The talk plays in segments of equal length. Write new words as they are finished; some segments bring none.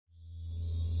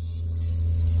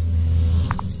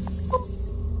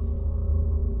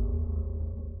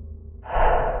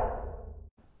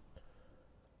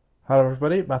Hello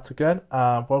everybody, Matt again,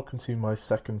 and welcome to my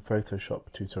second Photoshop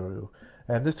tutorial.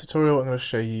 In this tutorial I'm going to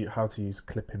show you how to use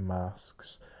clipping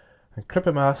masks. And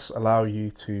clipping masks allow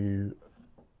you to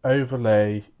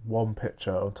overlay one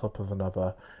picture on top of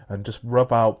another and just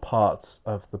rub out parts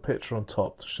of the picture on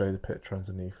top to show the picture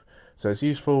underneath. So it's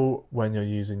useful when you're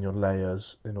using your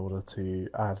layers in order to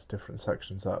add different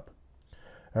sections up.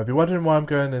 If you're wondering why I'm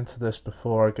going into this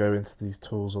before I go into these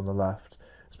tools on the left,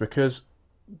 it's because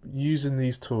using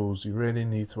these tools you really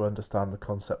need to understand the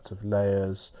concept of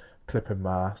layers, clipping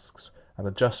masks and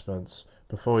adjustments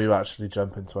before you actually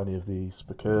jump into any of these,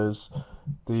 because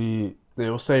they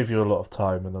will save you a lot of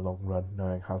time in the long run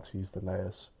knowing how to use the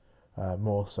layers,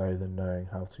 more so than knowing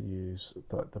how to use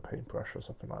the paintbrush or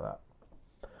something like that.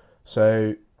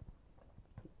 So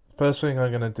first thing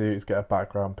I'm going to do is get a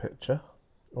background picture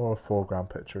or a foreground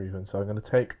picture even. So I'm going to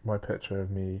take my picture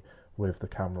of me with the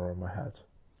camera on my head.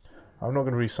 I'm not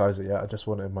going to resize it yet, I just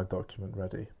wanted my document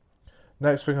ready.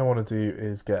 Next thing I want to do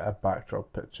is get a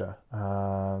backdrop picture,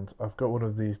 and I've got one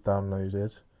of these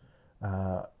downloaded,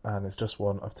 and it's just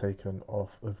one I've taken off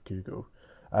of Google.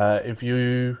 If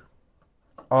you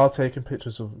are taking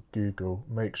pictures of Google,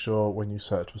 make sure when you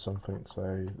search for something,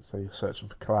 so say you're searching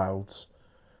for clouds,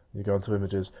 you go into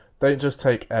images, don't just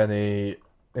take any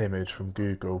image from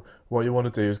Google. What you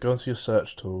want to do is go into your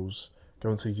search tools, go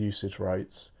into usage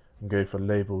rights, and go for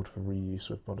labeled for reuse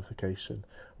with modification.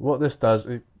 What this does,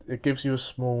 it gives you a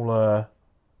smaller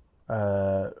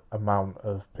amount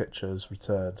of pictures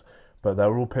returned, but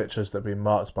they're all pictures that have been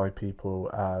marked by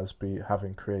people as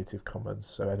having Creative Commons,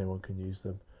 so anyone can use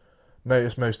them.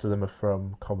 Notice most of them are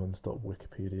from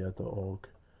commons.wikipedia.org,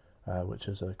 which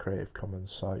is a Creative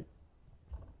Commons site.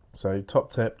 So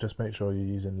top tip, just make sure you're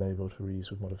using labeled for reuse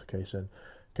with modification,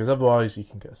 because otherwise you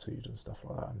can get sued and stuff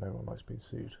like that, and no one likes being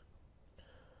sued.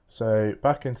 So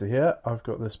back into here, I've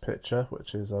got this picture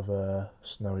which is of a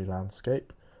snowy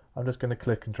landscape. I'm just going to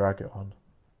click and drag it on.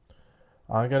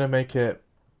 I'm going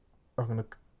to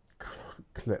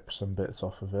clip some bits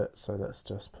off of it, so let's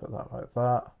just put that like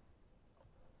that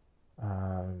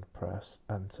and press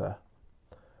enter.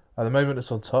 At the moment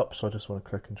it's on top, so I just want to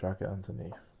click and drag it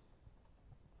underneath.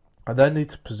 I then need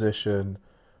to position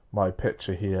my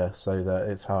picture here so that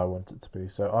it's how I want it to be.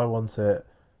 So I want it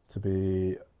to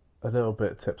be a little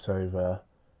bit tipped over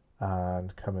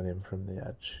and coming in from the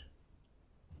edge.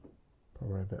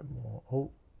 Probably a bit more. Oh,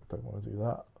 don't want to do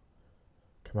that.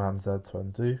 Command Z to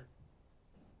undo.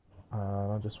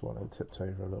 And I just want it tipped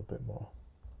over a little bit more.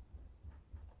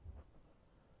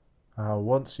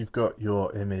 Once you've got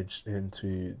your image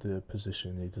into the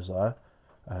position you desire,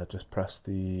 just press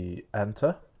the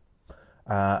enter.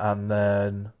 And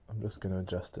then I'm just going to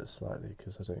adjust it slightly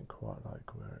because I don't quite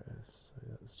like where it is. So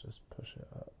let's just push it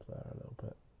up there a little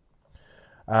bit.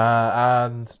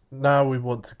 And now we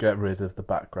want to get rid of the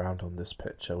background on this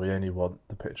picture. We only want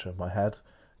the picture of my head,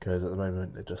 because at the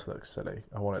moment it just looks silly.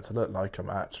 I want it to look like I'm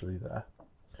actually there.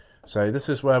 So this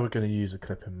is where we're going to use a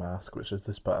clipping mask, which is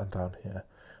this button down here.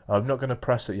 I'm not going to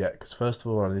press it yet, because first of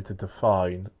all I need to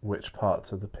define which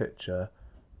parts of the picture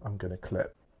I'm going to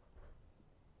clip.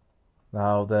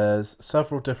 Now there's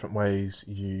several different ways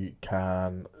you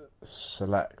can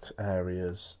select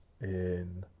areas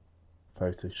in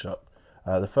Photoshop.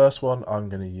 The first one I'm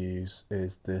going to use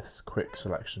is this quick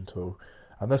selection tool,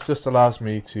 and this just allows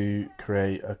me to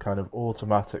create a kind of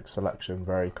automatic selection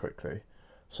very quickly.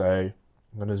 So I'm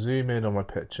going to zoom in on my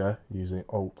picture using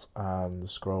Alt and the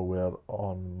scroll wheel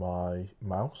on my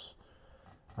mouse,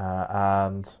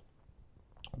 and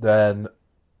then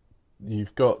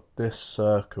you've got this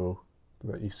circle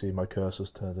that you see my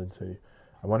cursor's turned into,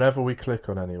 and whenever we click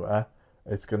on anywhere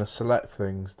it's going to select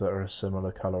things that are a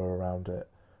similar colour around it.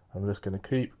 I'm just going to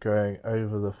keep going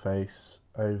over the face,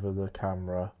 over the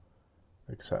camera,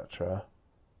 etc.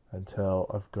 until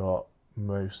I've got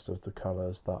most of the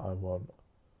colours that I want.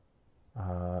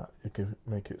 You can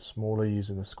make it smaller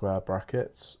using the square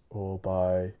brackets or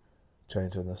by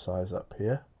changing the size up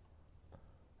here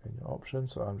in your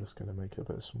options. So I'm just going to make it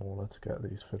a bit smaller to get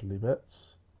these fiddly bits.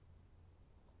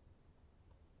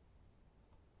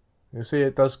 You see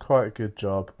it does quite a good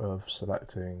job of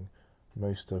selecting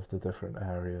most of the different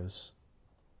areas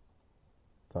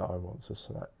that I want to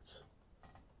select.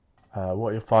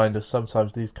 What you'll find is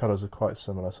sometimes these colours are quite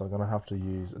similar, so I'm going to have to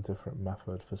use a different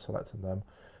method for selecting them.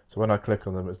 So when I click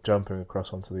on them it's jumping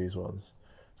across onto these ones.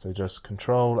 So just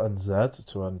Control and Z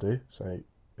to undo. So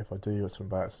if I do something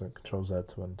by accident, Control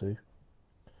Z to undo.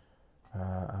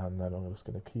 And then I'm just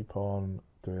going to keep on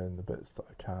doing the bits that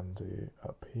I can do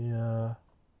up here.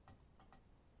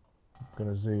 I'm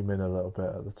going to zoom in a little bit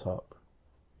at the top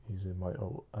using my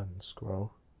Alt and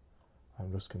scroll.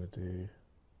 I'm just going to do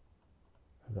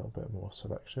a little bit more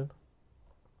selection.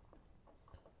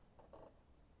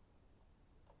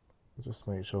 Just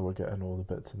make sure we're getting all the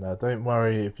bits in there. Don't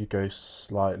worry if you go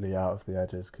slightly out of the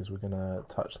edges, because we're going to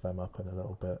touch them up in a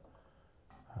little bit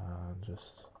and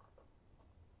just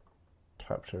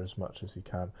capture as much as you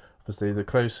can. Obviously, the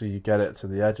closer you get it to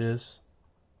the edges,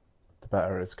 the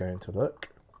better it's going to look.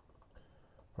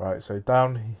 Right, so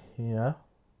down here,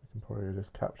 we can probably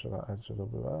just capture that edge a little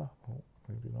bit better. Oh,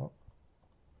 maybe not.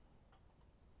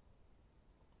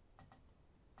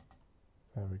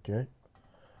 There we go.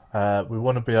 We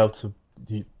want to be able to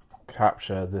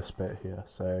capture this bit here,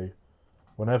 so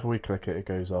whenever we click it, it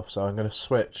goes off. So I'm going to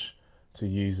switch to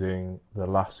using the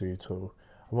lasso tool.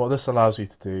 And what this allows you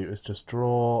to do is just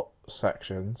draw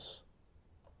sections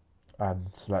and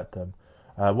select them.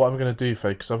 What I'm going to do,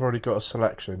 because I've already got a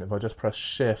selection, if I just press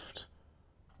Shift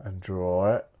and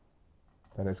draw it,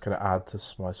 then it's going to add to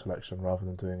my selection rather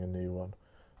than doing a new one.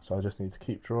 So I just need to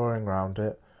keep drawing around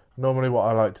it. Normally what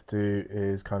I like to do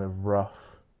is kind of rough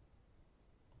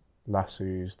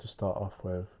lassos to start off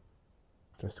with,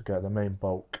 just to get the main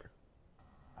bulk,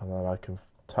 and then I can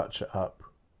touch it up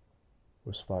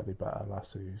with slightly better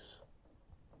lassos.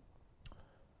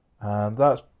 And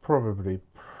that's probably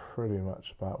pretty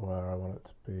much about where I want it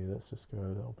to be. Let's just go a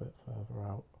little bit further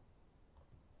out.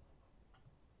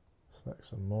 Select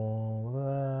some more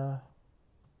there.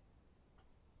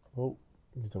 Oh,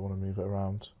 you don't want to move it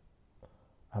around.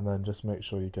 And then just make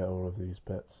sure you get all of these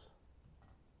bits.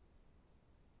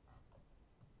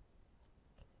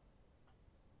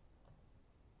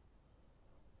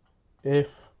 If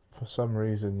for some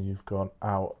reason you've gone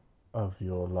out of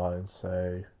your line,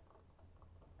 say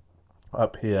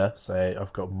up here, say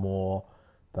I've got more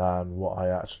than what I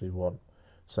actually want.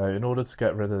 So in order to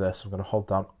get rid of this, I'm going to hold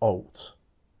down Alt,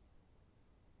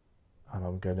 and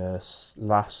I'm going to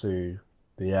lasso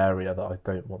the area that I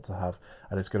don't want to have,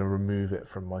 and it's going to remove it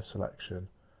from my selection.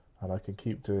 And I can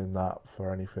keep doing that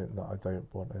for anything that I don't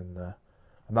want in there.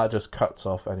 And that just cuts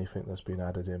off anything that's been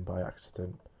added in by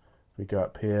accident. If we go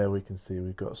up here, we can see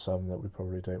we've got some that we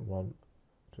probably don't want.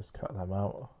 Just cut them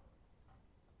out.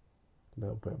 A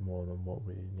little bit more than what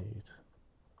we need.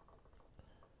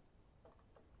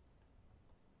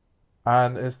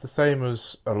 And it's the same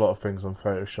as a lot of things on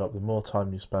Photoshop. The more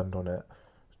time you spend on it,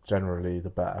 generally the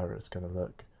better it's going to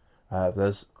look.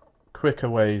 There's quicker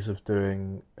ways of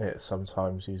doing it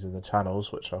sometimes using the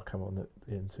channels, which I'll come on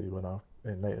into when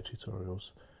in later tutorials.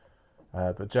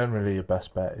 But generally your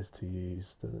best bet is to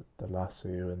use the lasso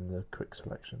and the quick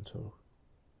selection tool.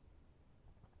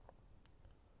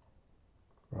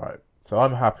 Right, so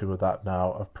I'm happy with that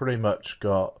now. I've pretty much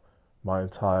got my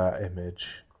entire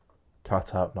image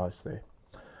cut out nicely.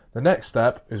 The next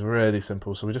step is really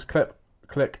simple. So we just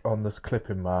click on this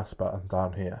clipping mask button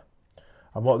down here.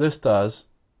 And what this does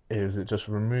is it just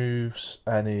removes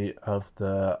any of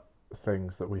the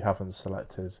things that we haven't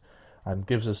selected and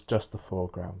gives us just the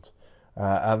foreground.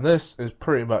 And this is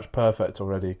pretty much perfect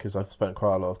already because I've spent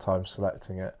quite a lot of time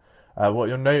selecting it. What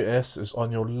you'll notice is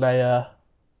on your layer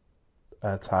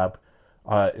tab,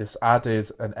 it's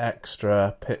added an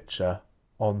extra picture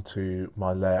onto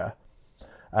my layer.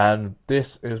 And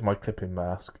this is my clipping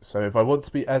mask. So if I want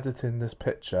to be editing this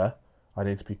picture, I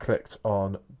need to be clicked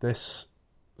on this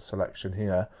selection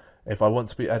here. If I want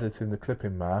to be editing the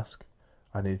clipping mask,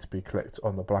 I need to be clicked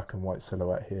on the black and white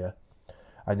silhouette here.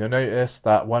 And you'll notice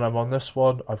that when I'm on this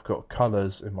one, I've got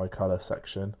colours in my colour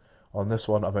section. On this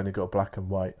one, I've only got black and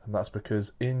white. And that's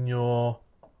because in your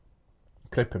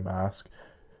clipping mask,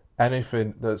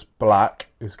 anything that's black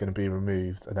is going to be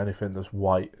removed and anything that's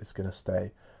white is going to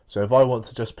stay. So if I want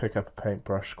to just pick up a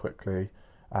paintbrush quickly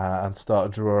and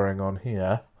start drawing on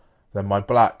here, then my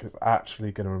black is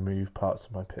actually going to remove parts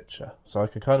of my picture. So I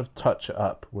can kind of touch it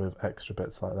up with extra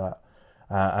bits like that.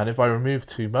 And if I remove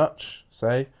too much,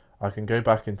 say, I can go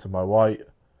back into my white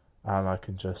and I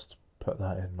can just put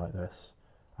that in like this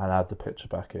and add the picture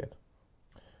back in.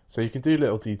 So you can do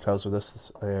little details with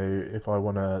this. If I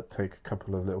want to take a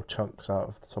couple of little chunks out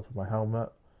of the top of my helmet,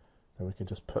 then we can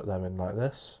just put them in like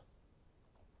this.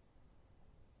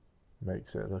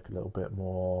 Makes it look a little bit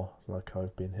more like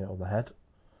I've been hit on the head.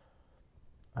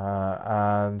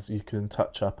 And you can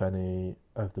touch up any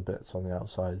of the bits on the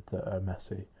outside that are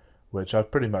messy, which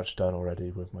I've pretty much done already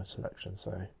with my selection,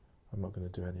 so I'm not going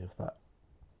to do any of that.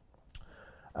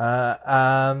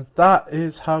 And that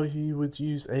is how you would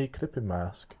use a clipping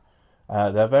mask.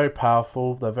 They're very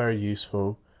powerful, they're very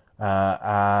useful,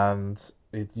 and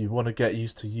you want to get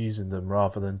used to using them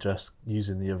rather than just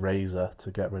using the eraser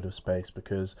to get rid of space,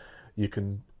 because you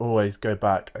can always go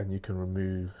back and you can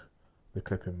remove the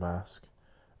clipping mask,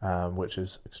 which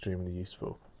is extremely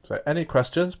useful. So any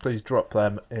questions, please drop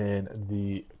them in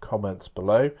the comments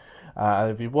below.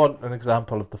 And if you want an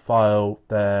example of the file,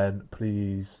 then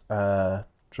please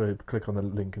click on the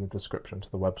link in the description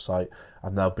to the website,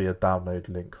 and there'll be a download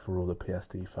link for all the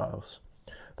PSD files.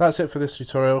 That's it for this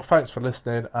tutorial. Thanks for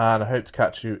listening, and I hope to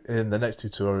catch you in the next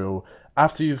tutorial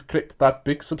after you've clicked that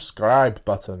big subscribe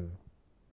button.